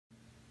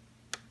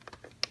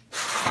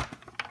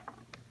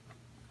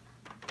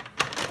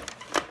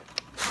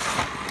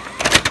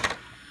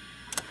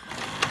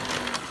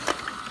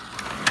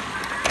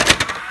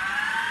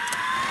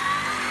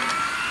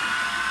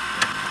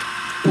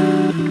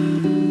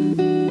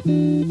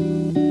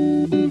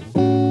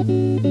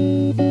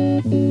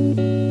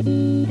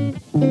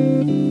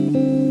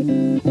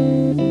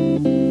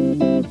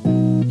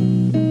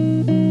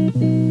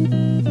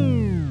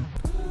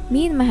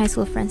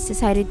school friends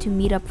decided to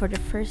meet up for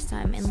the first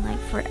time in like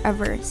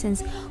forever,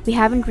 since we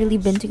haven't really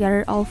been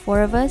together, all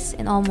four of us,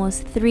 in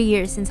almost 3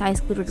 years since high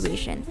school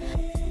graduation.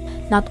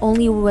 Not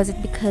only was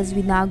it because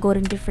we now go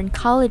to different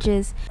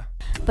colleges,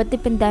 but the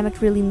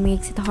pandemic really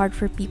makes it hard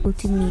for people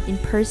to meet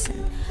in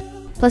person.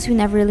 Plus, we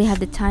never really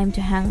had the time to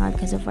hang out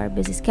because of our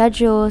busy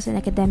schedules and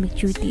academic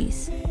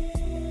duties.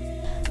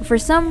 But for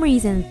some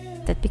reason,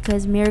 that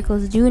because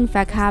miracles do in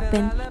fact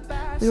happen,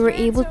 we were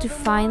able to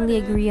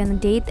finally agree on a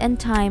date and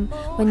time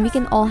when we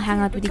can all hang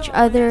out with each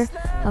other,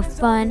 have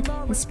fun,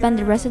 and spend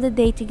the rest of the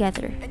day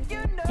together.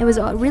 It was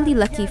really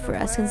lucky for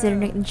us,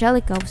 considering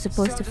Angelica was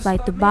supposed to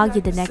fly to Baguio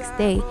the next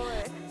day,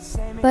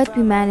 but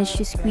we managed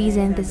to squeeze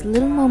in these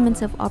little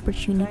moments of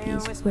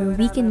opportunities where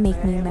we can make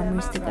new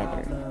memories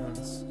together.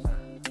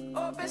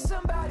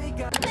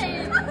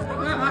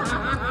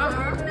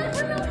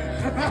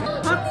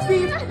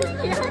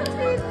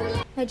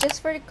 Now,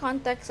 just for the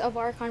context of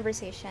our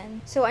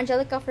conversation, so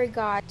Angelica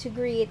forgot to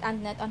greet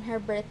Annette on her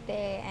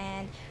birthday,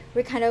 and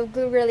we're kind of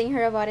grilling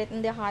her about it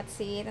in the hot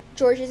seat.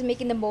 George is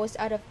making the most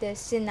out of this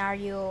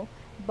scenario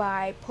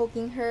by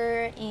poking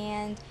her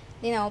and,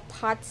 you know,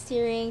 pot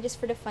steering just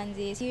for the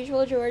funsies.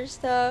 Usual George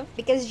stuff,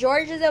 because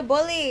George is a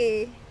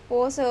bully.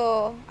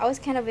 Also, I was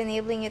kind of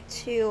enabling it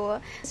too.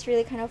 It's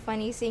really kind of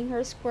funny seeing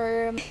her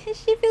squirm.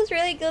 She feels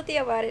really guilty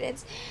about it.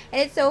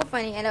 It's so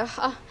funny, and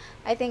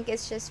I think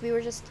it's just we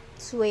were just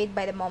swayed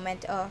by the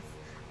moment of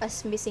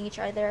us missing each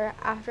other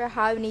after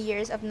how many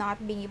years of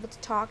not being able to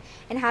talk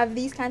and have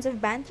these kinds of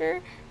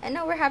banter, and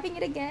now we're having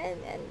it again,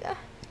 and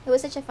it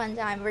was such a fun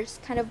time. We're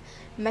just kind of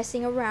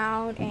messing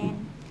around,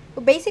 and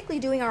we're basically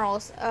doing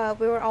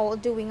we were all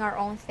doing our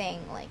own thing,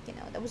 like, you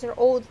know, that was our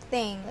old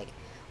thing, like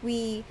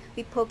we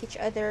poke each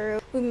other,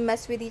 we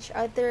mess with each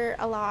other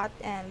a lot,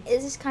 and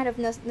it's just kind of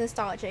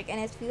nostalgic, and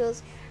it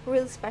feels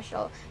really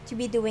special to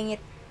be doing it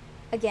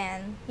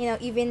again, you know,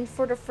 even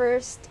for the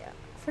first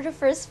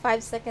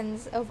 5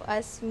 seconds of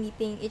us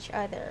meeting each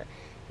other.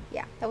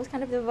 Yeah, that was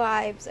kind of the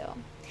vibe. So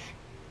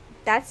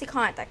that's the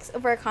context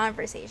of our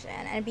conversation,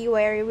 and be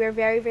wary, we're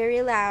very,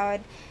 very loud.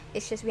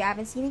 It's just we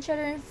haven't seen each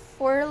other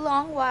for a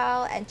long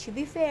while, and to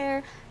be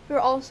fair, we're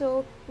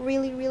also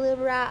really, really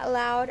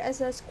loud as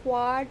a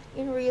squad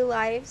in real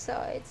life. So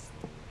it's,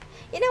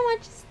 you know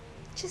what,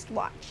 just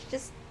watch.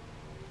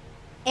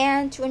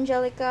 And to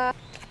Angelica,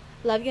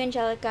 love you,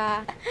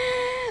 Angelica,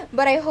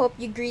 but I hope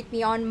you greet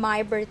me on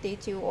my birthday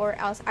too, or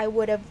else I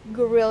would have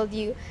grilled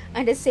you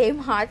on the same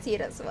hot seat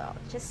as well.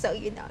 Just so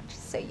you know.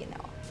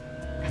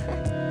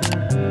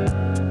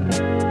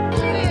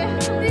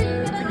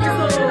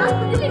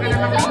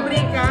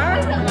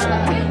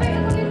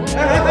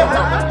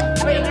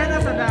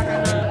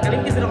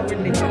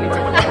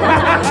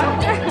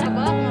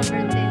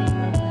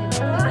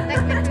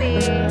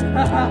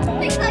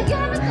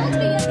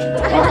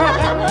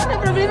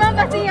 Problema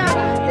kasi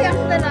siya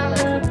na lang.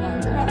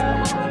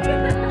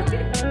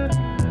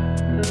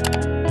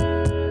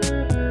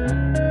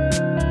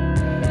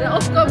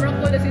 Off camera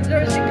ko na si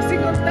Jersey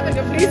kasi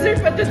nag-blazer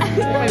pa dyan.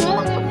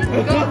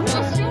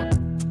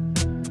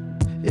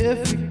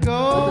 If we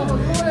go,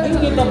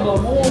 kita ba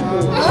mo?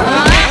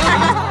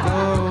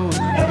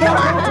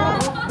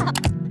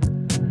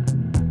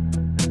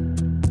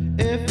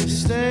 if we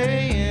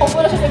stay in,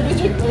 Wala siya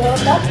nag-blazer ko.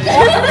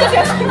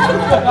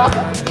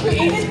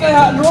 Init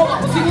kaya, no?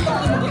 Sino ito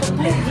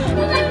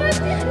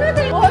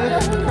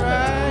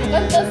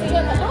Ganda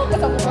siya na. Ako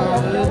kasama ko.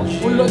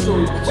 Ulo,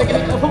 Joy.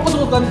 Ako pa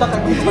sa ganda ka.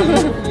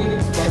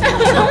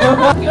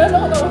 Kailan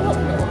ako na.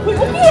 Uy,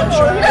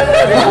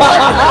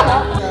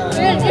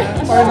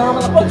 Para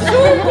naman ako.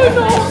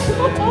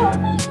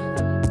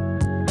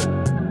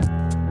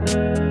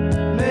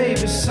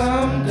 maybe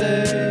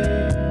someday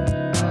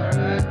I'll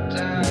write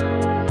down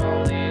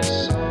all these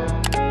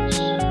songs.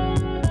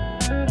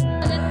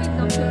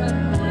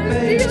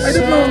 Maybe I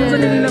don't know kung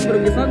saan nila pero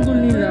gisandol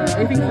nila.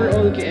 I think for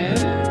all KM.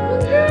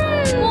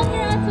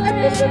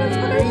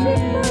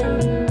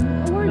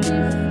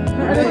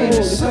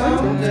 maybe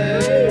someday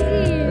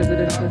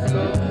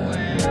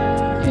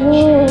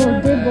Oh,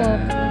 diba?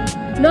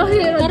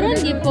 Lahir. Karon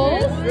di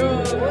post?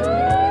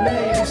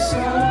 maybe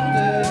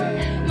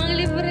someday Mang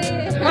libre.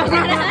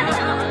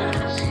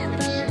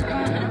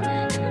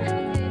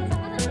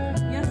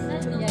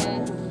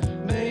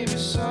 maybe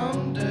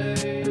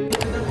someday.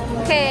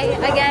 Okay,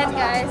 again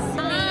guys.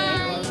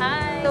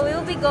 Hi. So we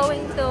will be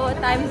going to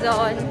time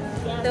zone.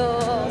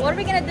 So what are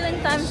we gonna do in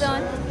time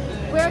zone?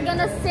 We're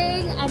gonna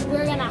sing and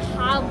we're gonna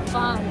have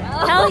fun.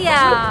 Hell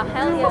yeah!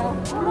 Hell yeah!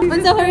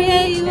 But so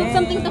Maria, you have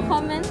something to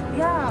comment?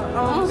 Yeah,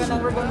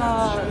 we're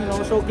gonna, you know,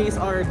 showcase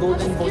our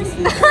golden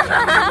voices.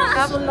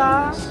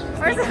 Kapula,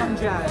 Where's take ng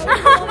jazz.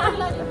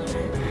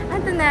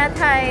 Antoinette,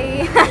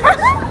 hi!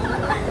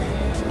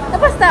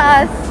 Tapos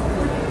taas.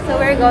 So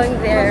we're going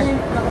there.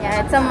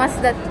 Yeah, it's a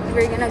must that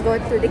we're gonna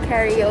go to the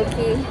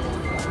karaoke.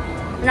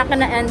 I'm not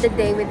gonna end the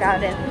day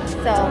without it.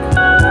 So,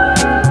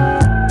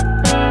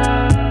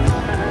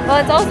 well,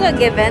 it's also a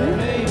given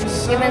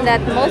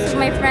that most of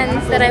my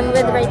friends that I'm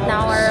with right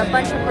now are a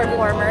bunch of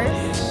performers.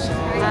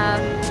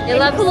 They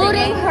love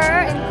Including singing.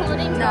 her,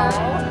 including No.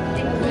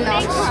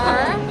 including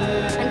her.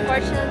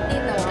 Unfortunately,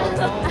 no.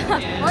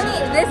 Only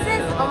this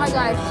is. Oh my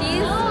gosh,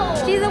 she's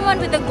the one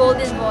with the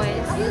golden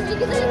voice.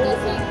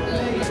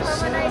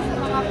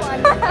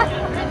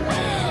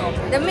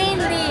 The main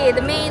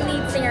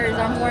lead singers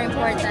are more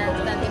important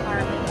than the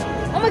harmony.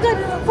 Oh my god,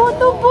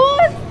 photo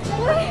booth!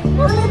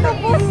 Photo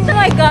booth! Oh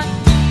my god.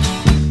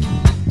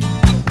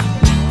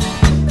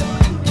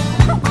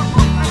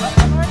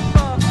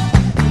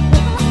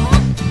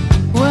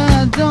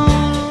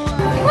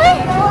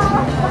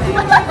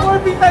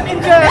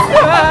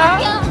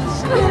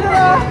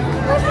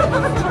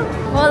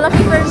 Well,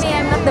 lucky for me,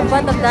 I'm not the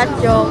butt of that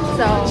joke,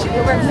 so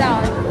it works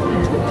out.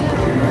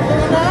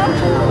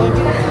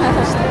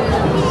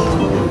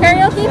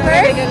 Karaoke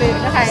first?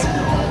 Okay.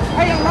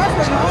 Ay, ang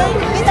nasa na!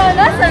 Ito,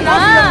 nasa na!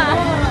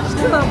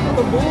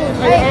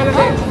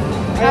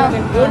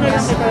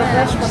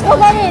 Oh,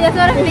 mami, that's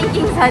what I'm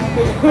thinking, son.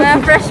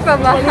 Fresh pa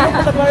ba?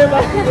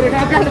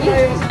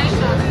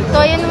 So,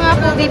 yun nga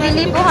po,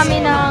 bibili po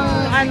kami ng,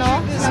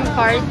 ng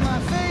card.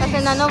 Kasi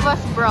none of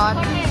us brought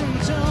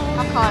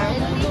a card.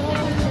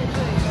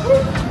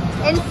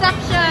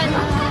 Inception!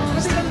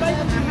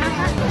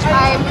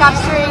 I'm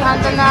capturing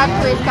Antoinette,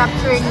 who is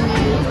capturing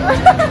me.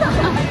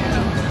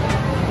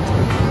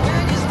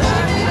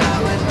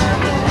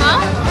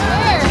 Huh?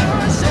 Where?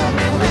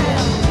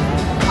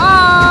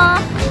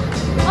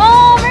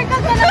 Oh, meron ka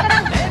na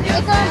parang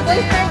ikaw ang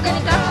boyfriend ka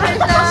ni capture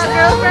sa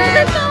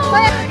girlfriend.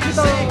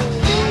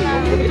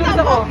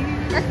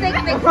 Let's take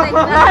a picture.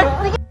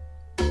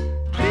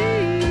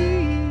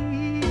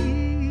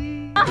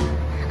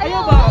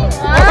 Ayaw ba?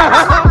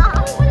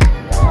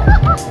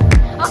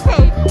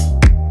 Okay.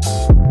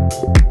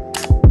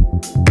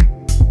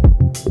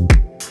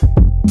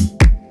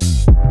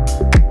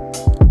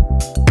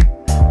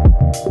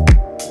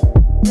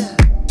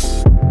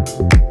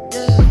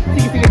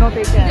 Sige, no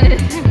take yan.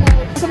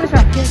 Ito na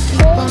siya.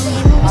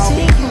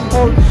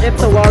 Oh,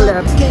 it's a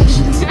wallet.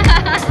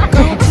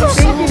 Thank you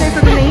for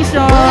the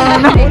donation.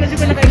 Wala siya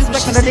pa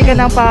naka-expect na dati ka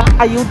ng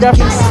pa-ayuda.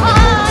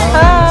 Hi!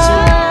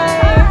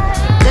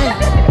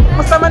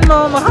 Musta man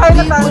mo? Mahay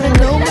na tayo.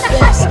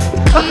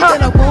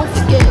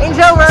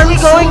 Angel, where are we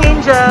going,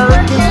 Angel?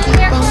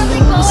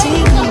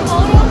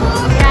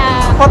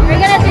 Yeah. We're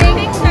gonna take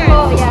pictures.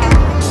 Oh, yeah.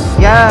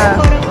 Yeah.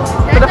 So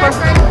the That's first...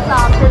 our first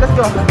stop. Okay, let's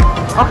go.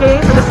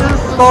 Okay, so this is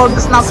called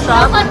the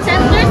snapshot.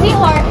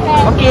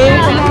 Okay,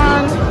 come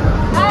on.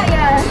 Ah,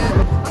 yeah.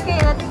 Okay,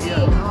 let's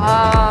see.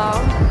 Wow.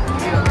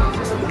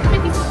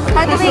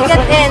 How do we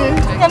get in?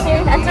 Come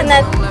here,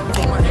 Antoinette.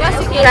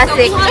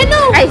 Classic. I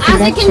know. I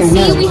As you can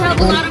see, we have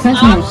a lot of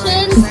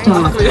options. So,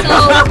 which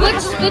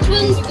ones would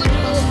you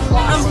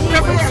want?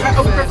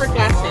 Prefer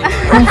classic.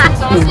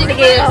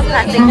 Sige,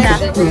 classic na.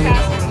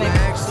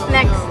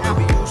 Next.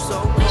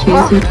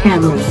 Choose your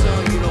camera.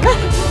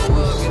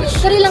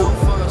 Sorry lang.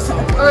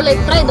 Or like,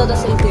 try daw the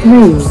same thing.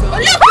 Move.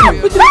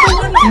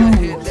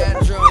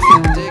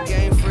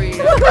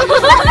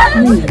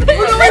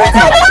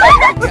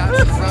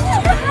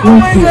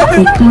 Rotate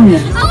the camera.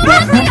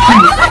 Press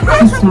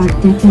to start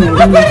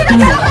decorating your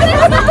camera.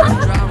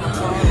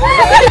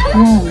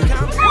 One.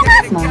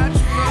 Smile.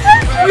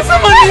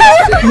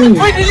 Move.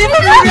 Wait, dili mo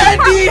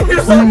ready!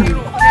 One.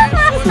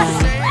 Smile.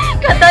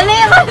 Kadali.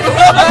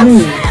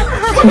 Move.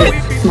 Two.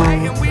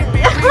 Smile.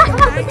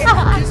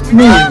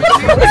 Move.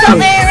 Two.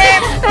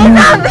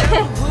 One.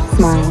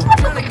 Smile.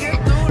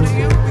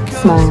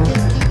 Smile.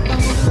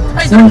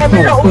 Rotate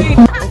the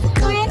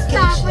Wait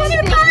lang.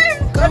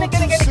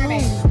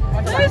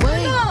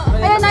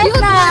 Ayun, nice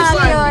na.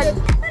 Ayun.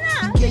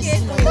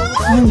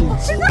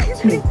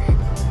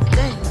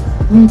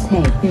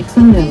 Rotate your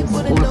photos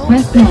or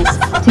press next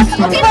to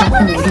start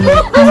decorating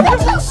your camera.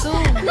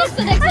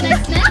 Next to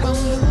next.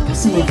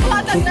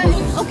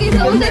 Okay, so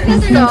Press next next to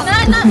print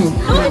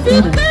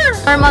your photo.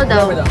 Normal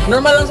daw.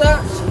 Normal lang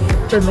sa...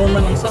 Sure,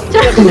 normal lang sa...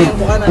 Select the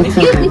photo.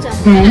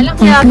 Then Yeah,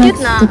 press cute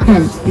next na. to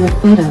print your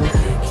photos.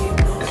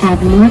 Add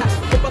more.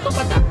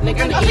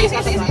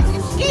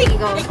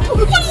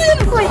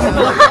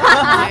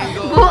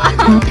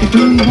 Tap the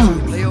green box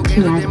to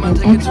add an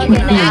extra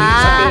frame.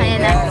 Ah, ayan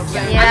na.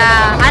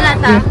 Yeah. Ano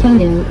ta? Your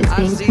photo is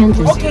being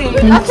printed. Thanks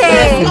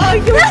Okay.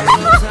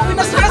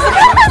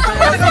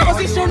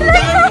 Position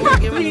down!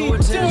 3,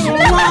 2,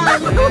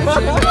 1!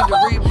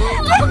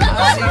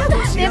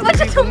 Di ba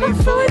siya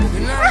tumusod?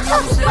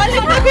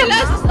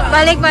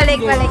 Balik.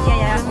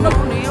 Yeah.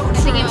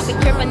 sige,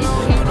 picture pa nito.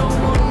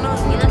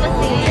 Yun na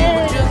kasi.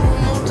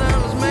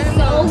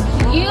 So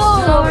cute!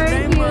 So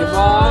cute.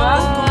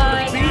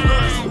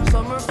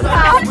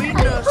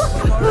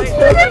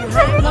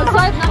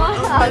 Mag-swipe na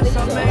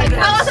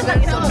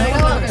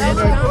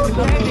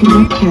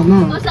Select your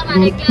mode.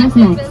 Then press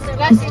next to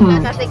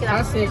start. Classic lang.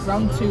 Classic,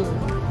 round 2.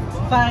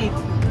 Fight!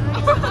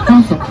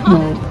 Classic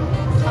mode.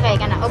 Okay,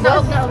 ka na.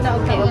 Ubos.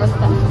 Okay, ubos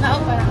ka.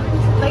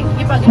 3,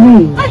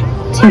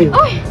 2,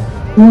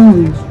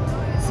 1.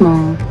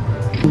 Smile.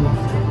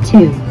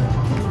 2,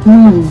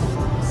 1.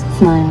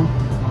 Smile.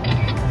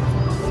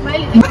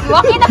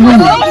 Walkie na ka.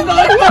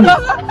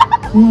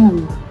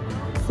 1.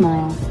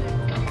 Smile.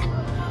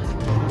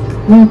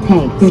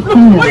 Retake your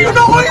photos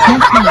or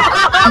press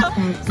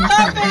next to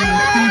start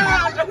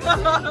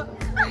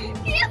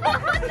decorating your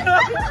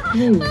photo.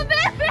 3,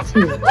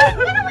 2,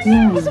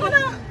 1.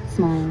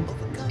 Smile.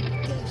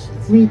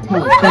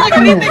 Retake your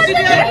photos or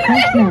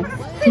press next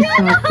to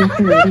start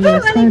decorating your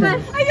photo.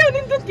 Ayaw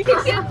nindot. Cute.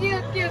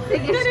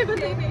 Sige.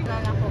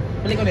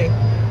 Balik ulit.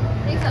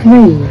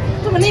 3,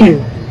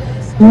 2,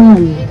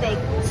 1.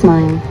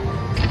 Smile.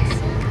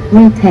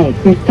 Retake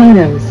your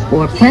photos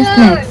or press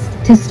next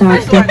to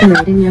start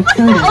decorating your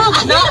photo.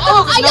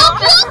 Ayaw,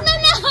 cute na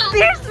na!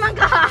 Fierce man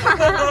ka!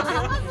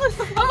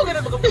 Ako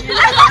ganun mag-appear.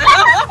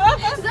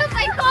 That's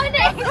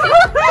iconic!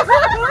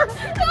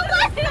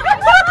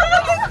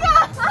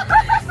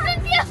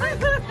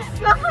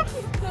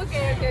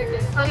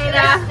 Okay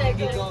na.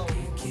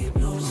 Keep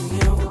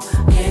losing you.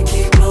 Can't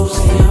keep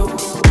losing you.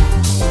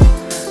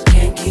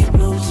 Can't keep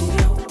losing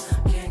you.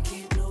 Can't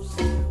keep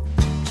losing you.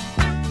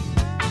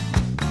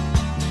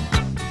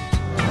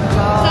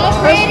 So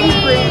pretty!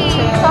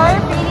 So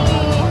pretty.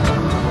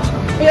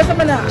 Kaya sa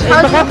mana.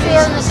 How do you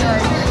feel na yun?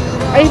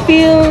 I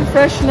feel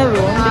fresh na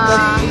room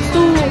because it's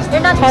too You're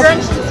not hot.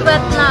 drenched in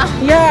sweat na.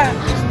 Yeah.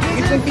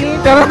 You can see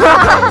it.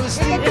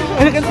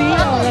 You can see it.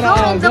 Go in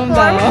the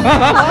Ganda.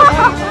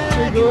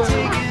 We're good.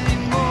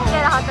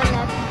 Kaya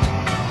nakatanet.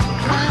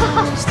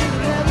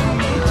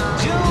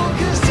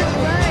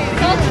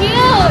 So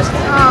cute!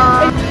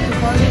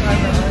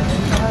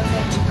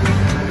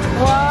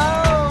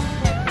 Wow!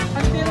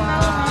 Until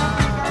now,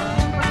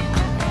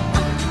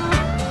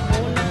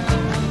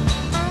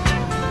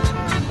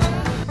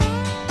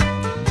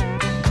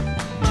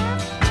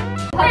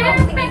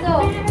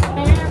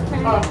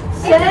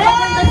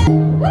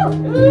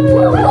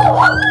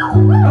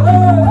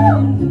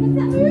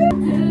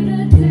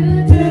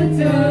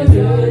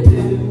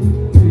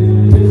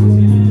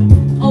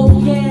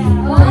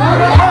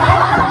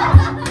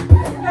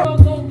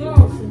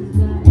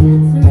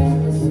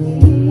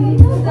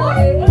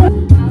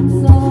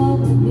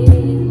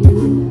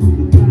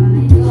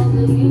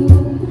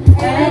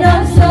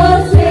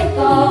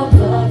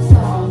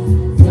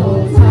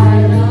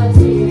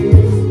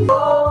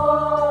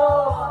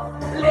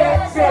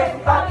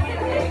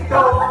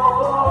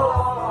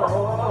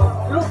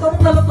 lutong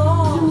na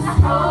lutong.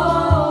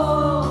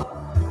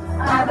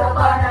 Ano ba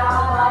naman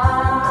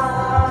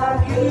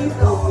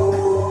ito?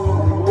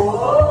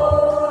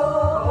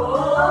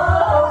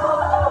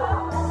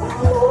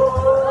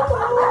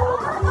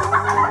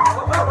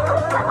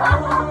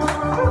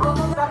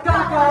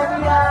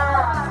 Nakakaya,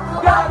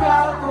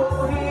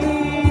 gagaguhin.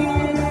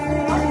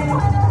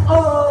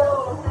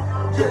 Oh,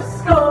 Diyos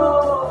ko.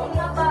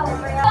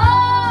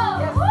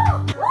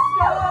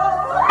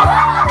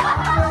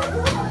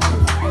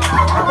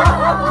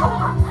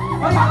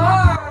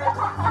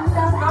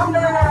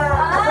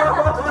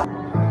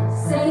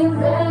 Same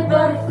bed,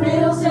 but it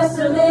feels just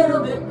a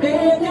little bit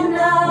bigger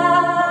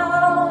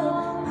now.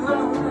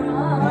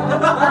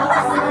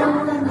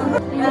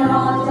 And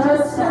all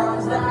just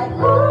sounds like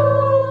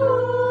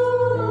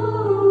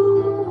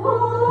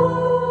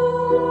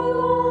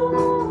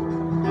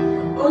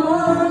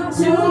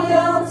too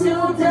young,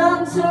 too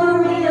dumb to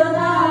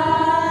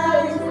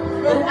realize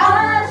that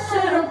I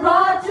should have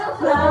brought you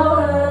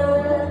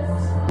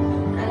flowers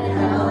and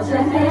held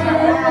your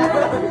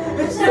hand.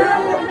 It's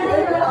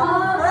true,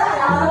 all the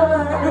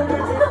hours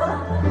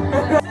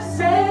to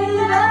say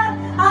that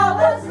I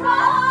was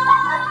wrong.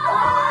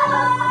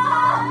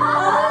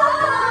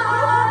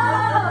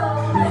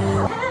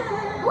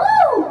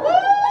 Woo!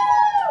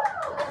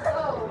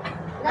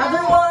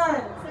 Another one.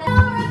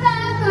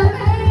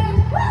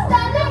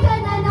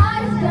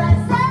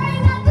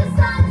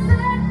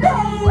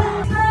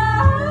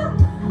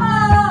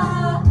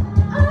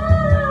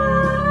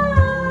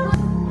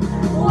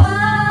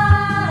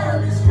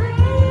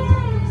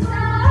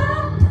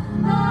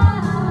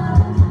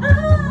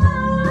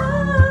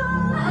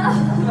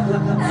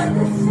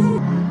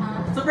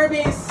 Super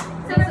bass.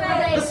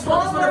 The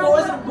smallest one of the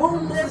boys and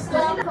boom this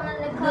stuff.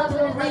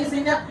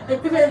 Raising up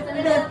and pivot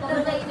and then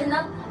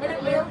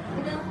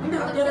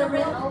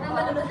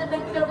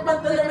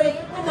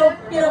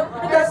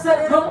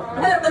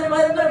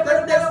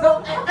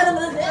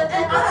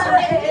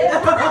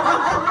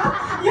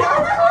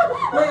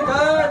my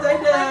God, I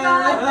did.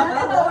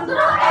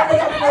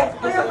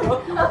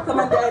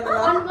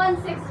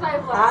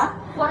 1165 Ha?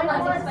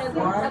 1165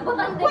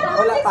 Nabutan din ka.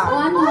 Wala pa.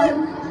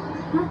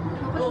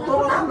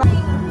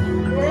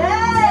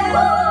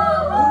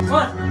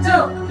 1,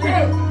 2,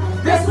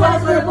 3. This one's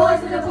for the boys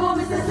in the boom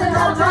system.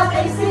 I'll drop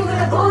AC with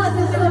the bullets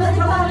and some of the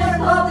trouble in the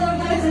club. They're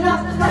raising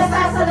up. But it's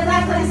fast on the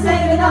back, but he's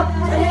saving up.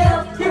 And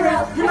you're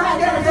out, you might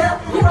get a bill.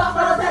 You rock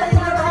for the better,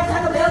 you're right,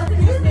 like a bill.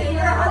 You see,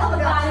 you're a hell of a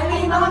guy. I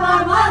mean, my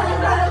mind,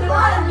 you're better than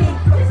one of me.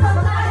 It's so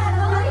nice,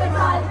 I don't like it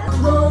right.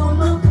 Boom,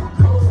 boom,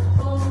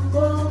 boom,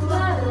 boom, boom,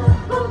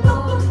 boom, boom,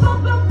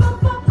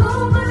 boom,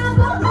 boom,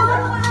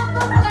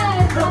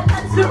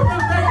 super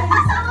bass.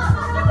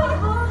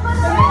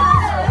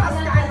 That's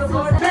kind of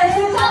what they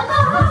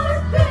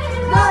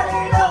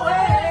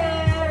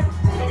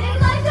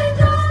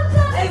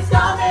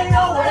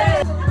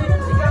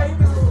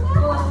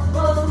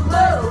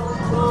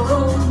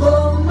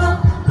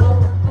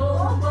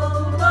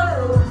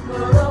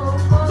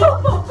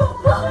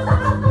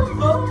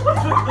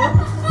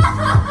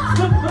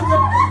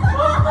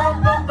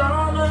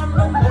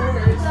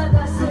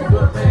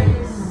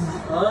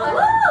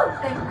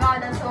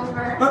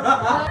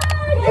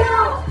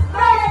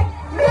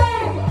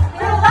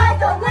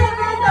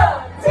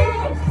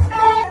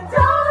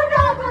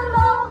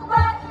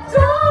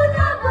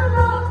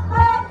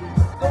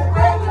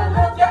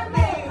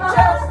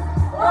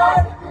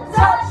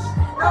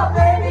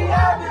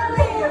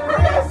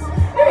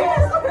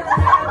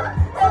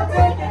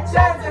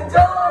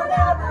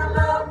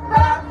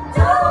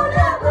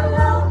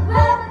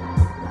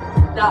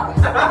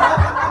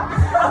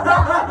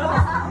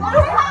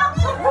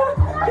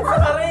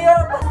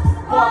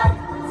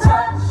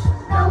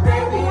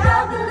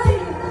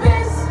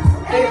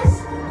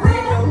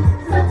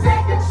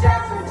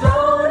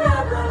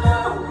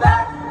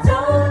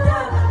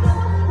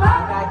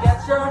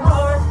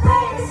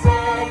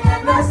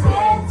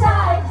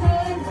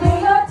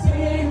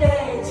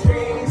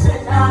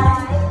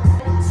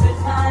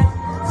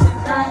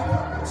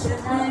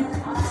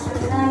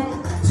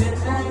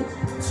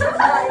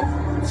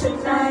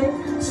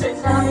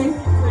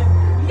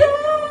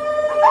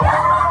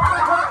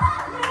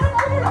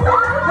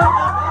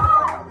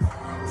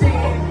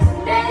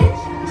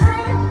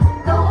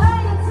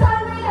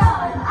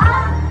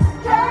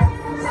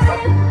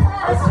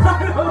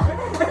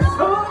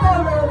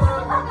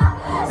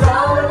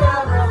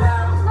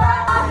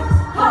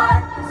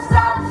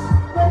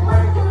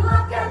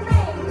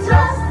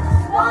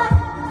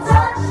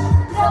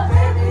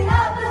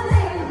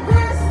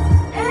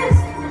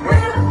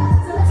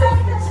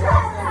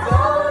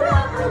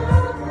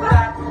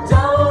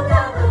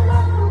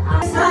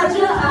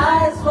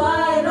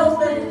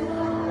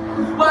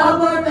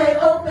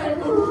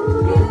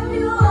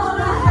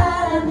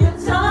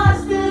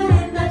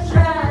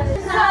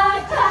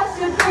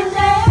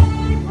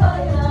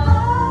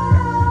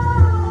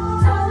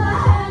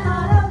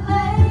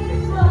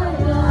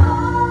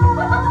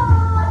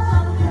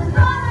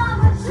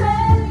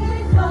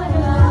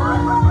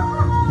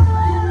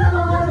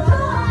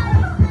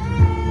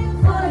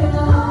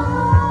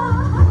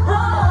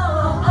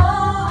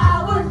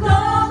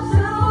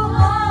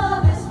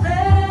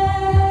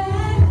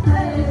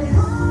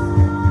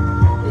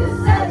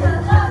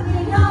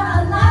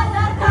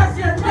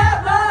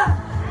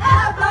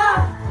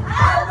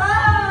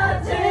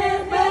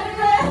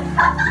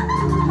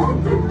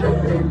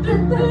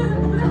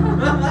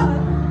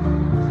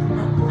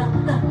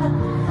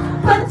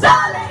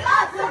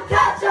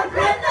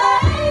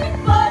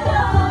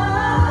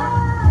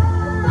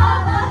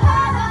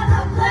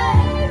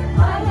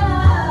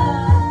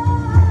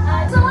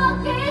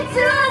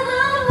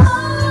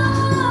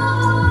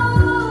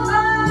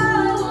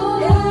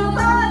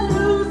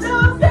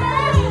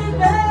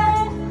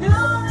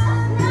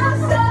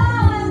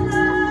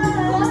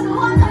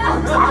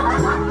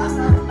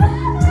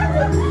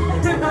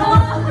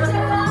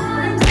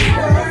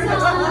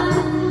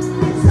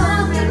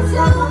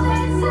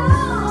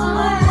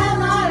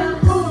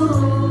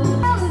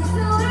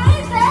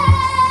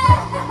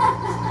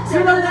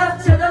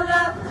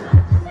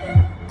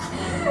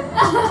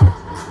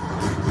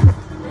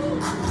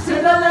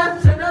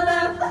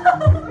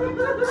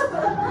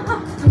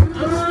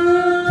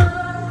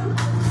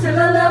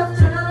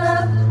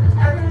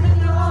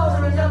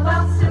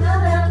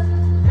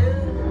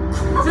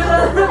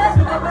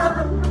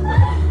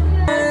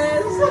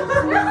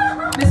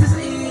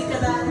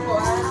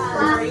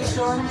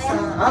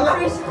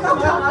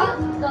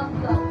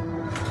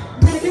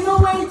Making my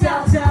way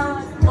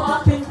downtown,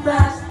 walking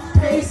fast,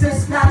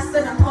 faces past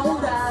and I'm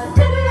hold out.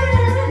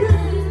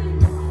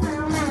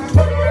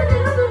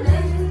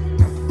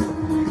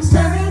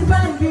 Staring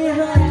back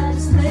behind,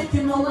 just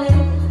making my way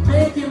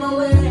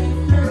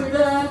through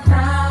the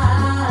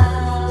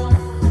crowd.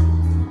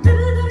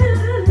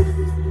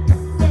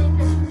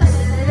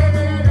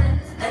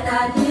 And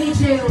I need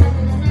you,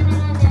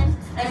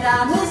 and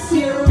I miss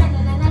you,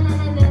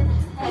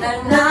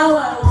 and now I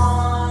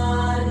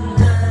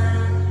wonder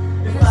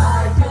if I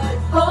could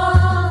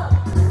fall.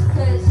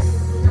 'Cause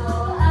you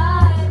know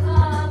I've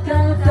walked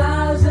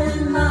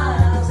 1,000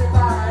 miles if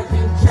I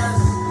could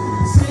just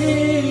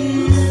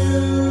see you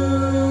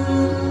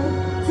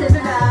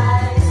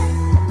tonight.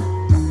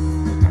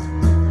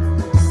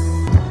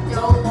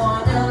 Don't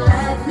wanna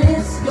let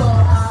this go.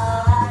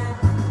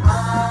 I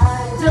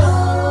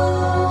don't.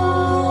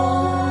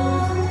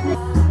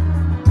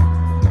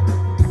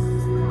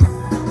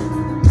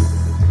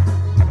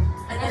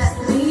 And I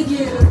still need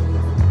you,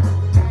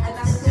 and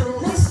I still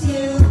miss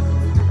you,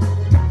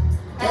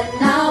 and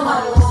now I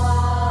wonder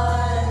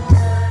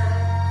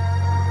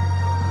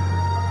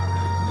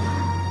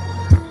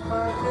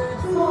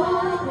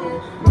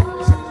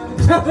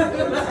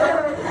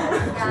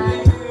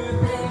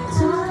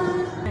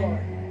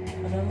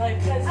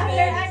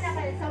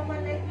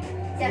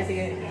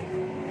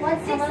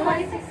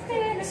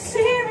a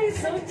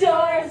series of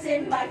doors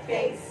in my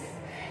face.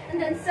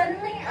 And then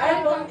suddenly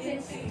I bumped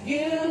into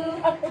you.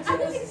 I was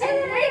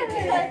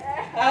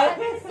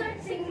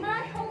searching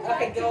my whole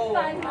Okay, life go. to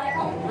find my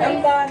own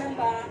place.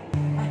 Namba.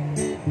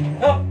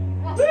 Oh.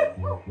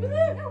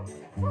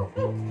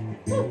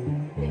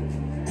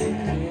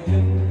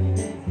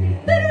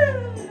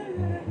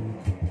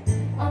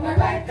 All my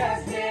life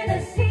has been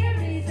a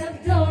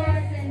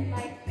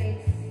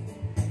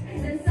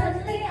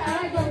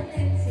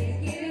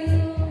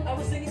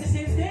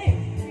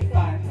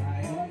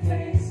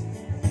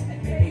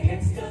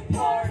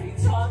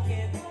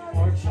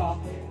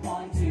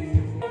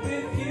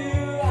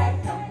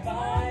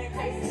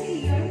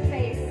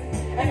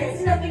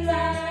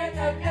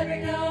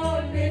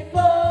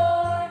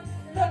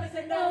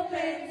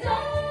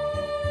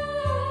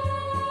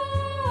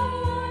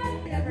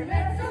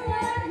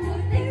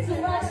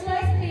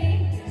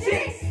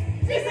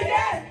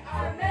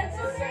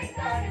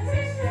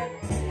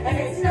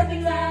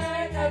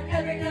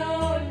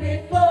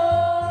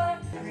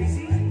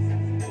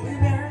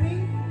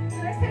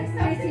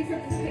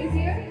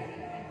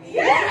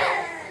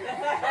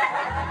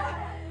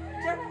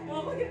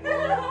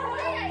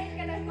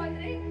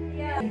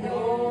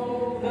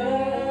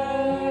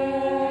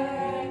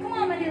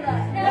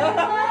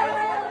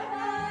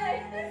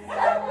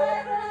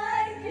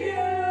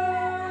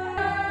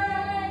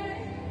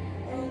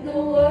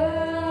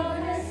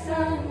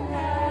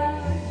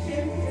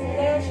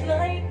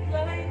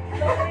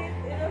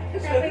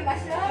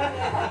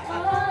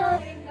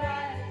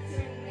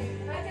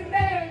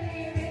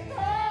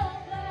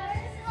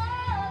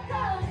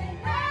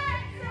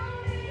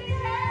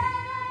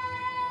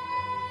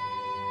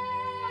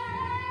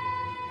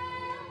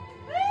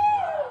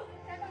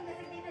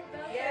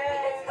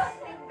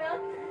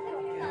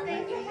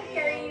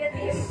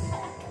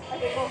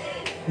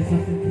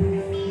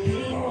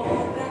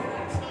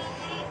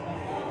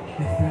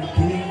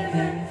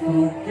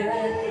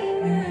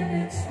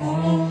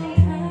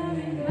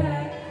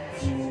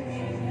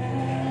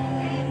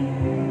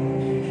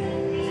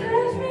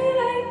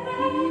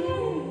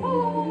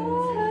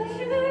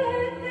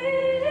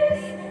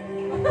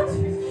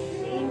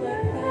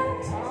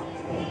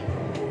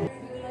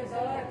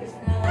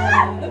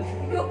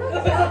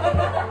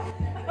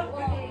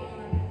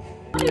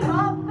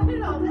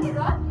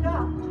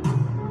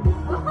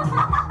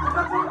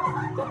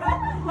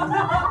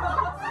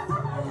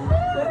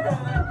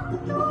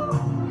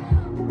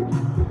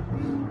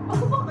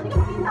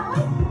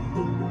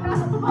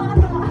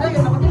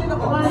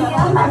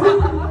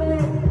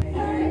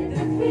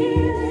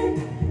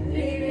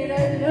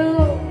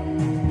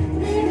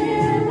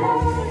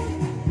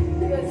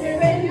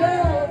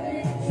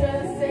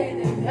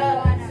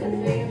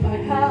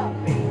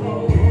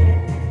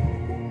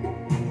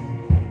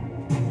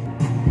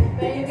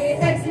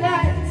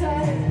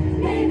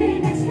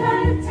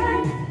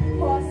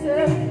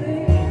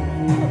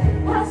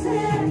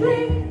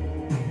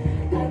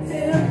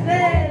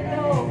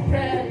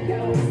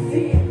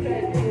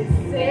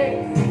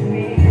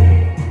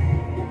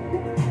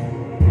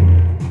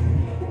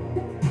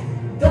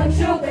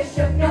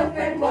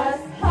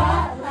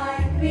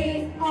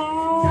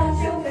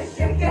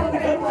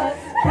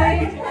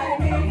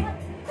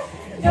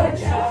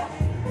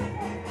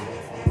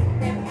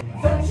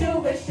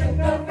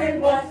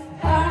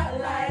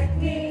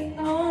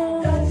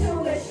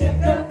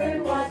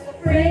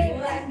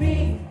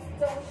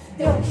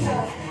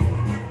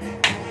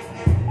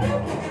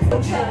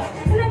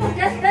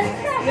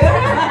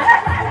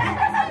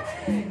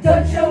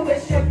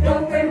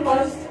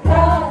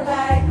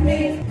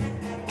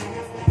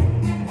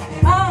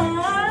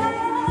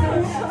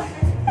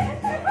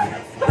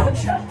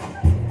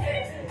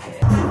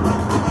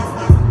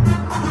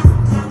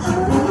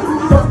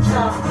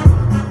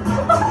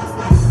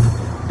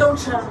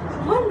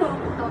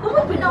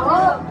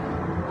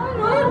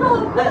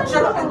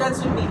Shut up and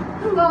dance with me.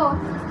 Go.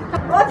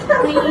 Bye,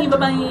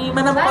 bye-bye.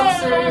 Manang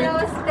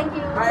concert. Thank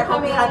you. I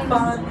hope you had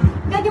fun.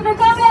 Thank you for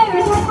coming.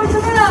 We're so for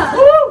summer.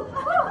 Woo!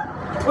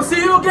 We'll see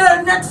you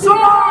again next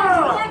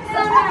summer. Next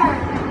summer.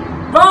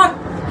 Bye.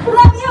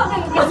 Love you.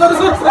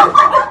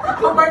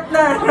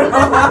 Partner.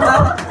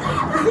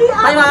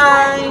 Bye-bye.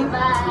 Bye.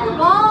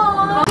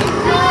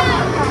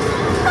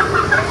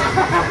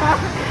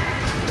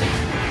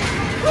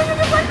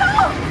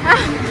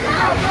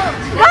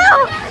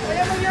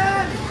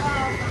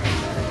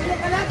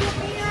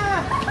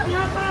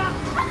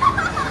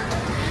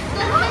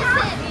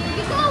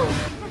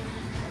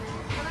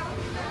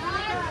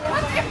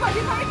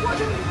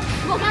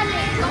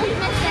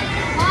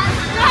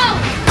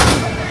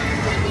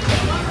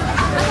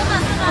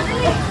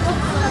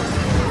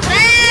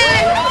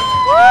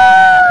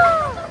 Wow!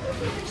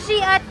 She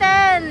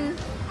attend.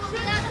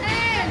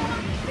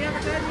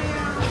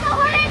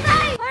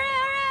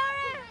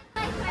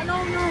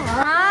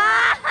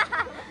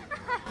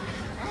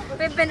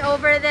 We've been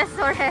over this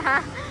already,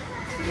 ha?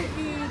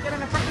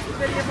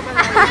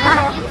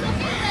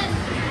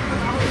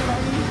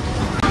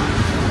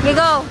 You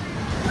go.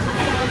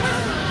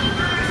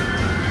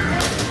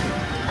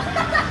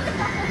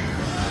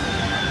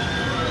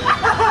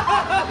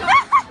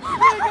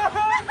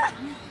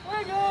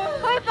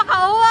 Hoy,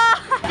 pakauwa!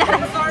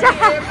 Sorry,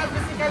 I'm not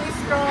physically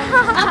strong.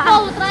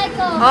 Ako, try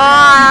ko.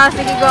 Oh,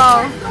 sige, go.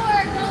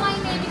 Sure, don't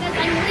mind me because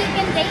I'm weak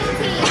and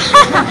dainty.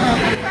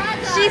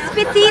 She's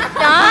petite,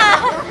 ha?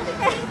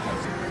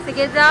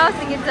 Sige daw,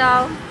 sige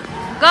daw.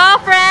 Go,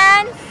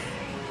 friends!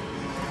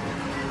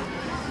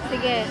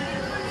 Sige.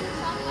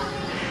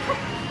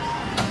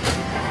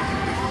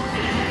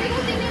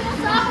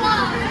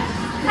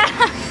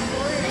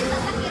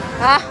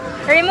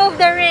 Remove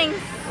the rings.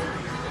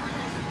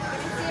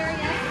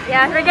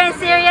 Yeah, we're getting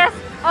serious.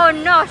 Oh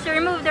no, she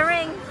removed the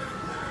rings.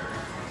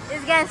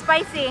 It's getting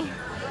spicy.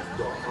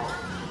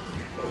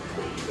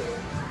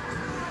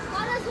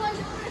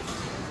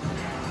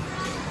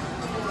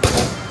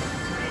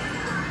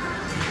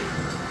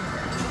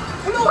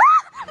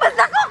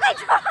 Basta ko kay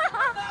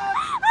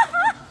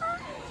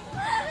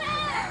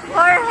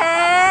Jorge!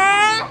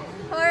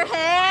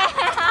 Jorge!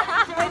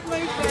 Tried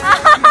my best.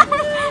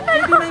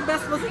 Maybe my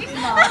best wasn't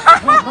enough.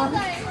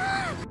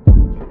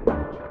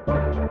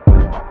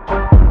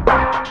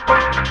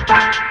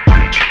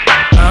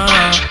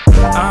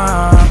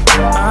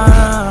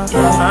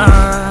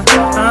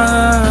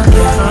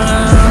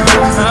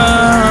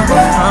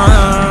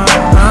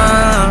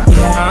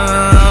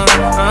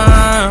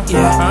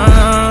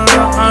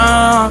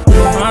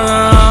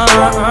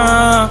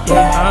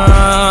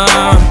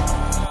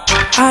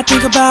 I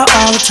think about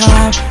all the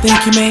time,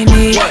 think you may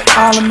need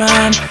all of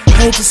mine.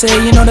 Hate to say,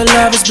 you know that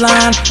love is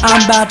blind.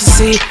 I'm about to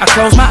see, I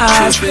close my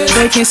eyes,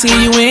 they can't see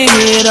you in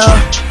here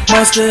though.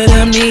 Most of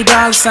them need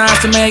dollar signs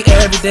to make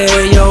every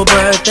day your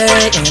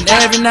birthday and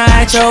every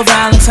night your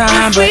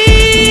Valentine. But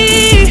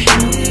we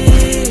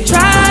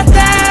tried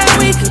that,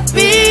 we could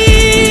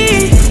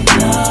be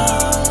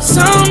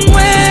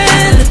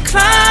somewhere to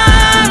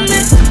climb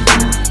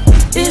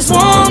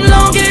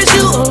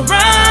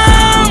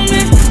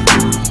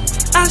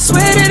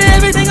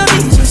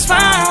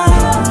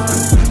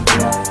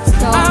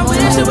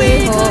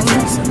home.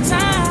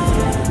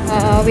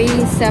 We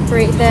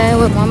separated.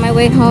 We're on my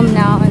way home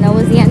now, and that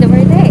was the end of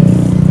our day.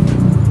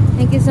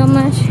 Thank you so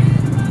much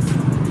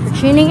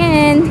for tuning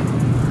in.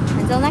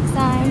 Until next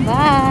time,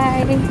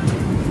 bye.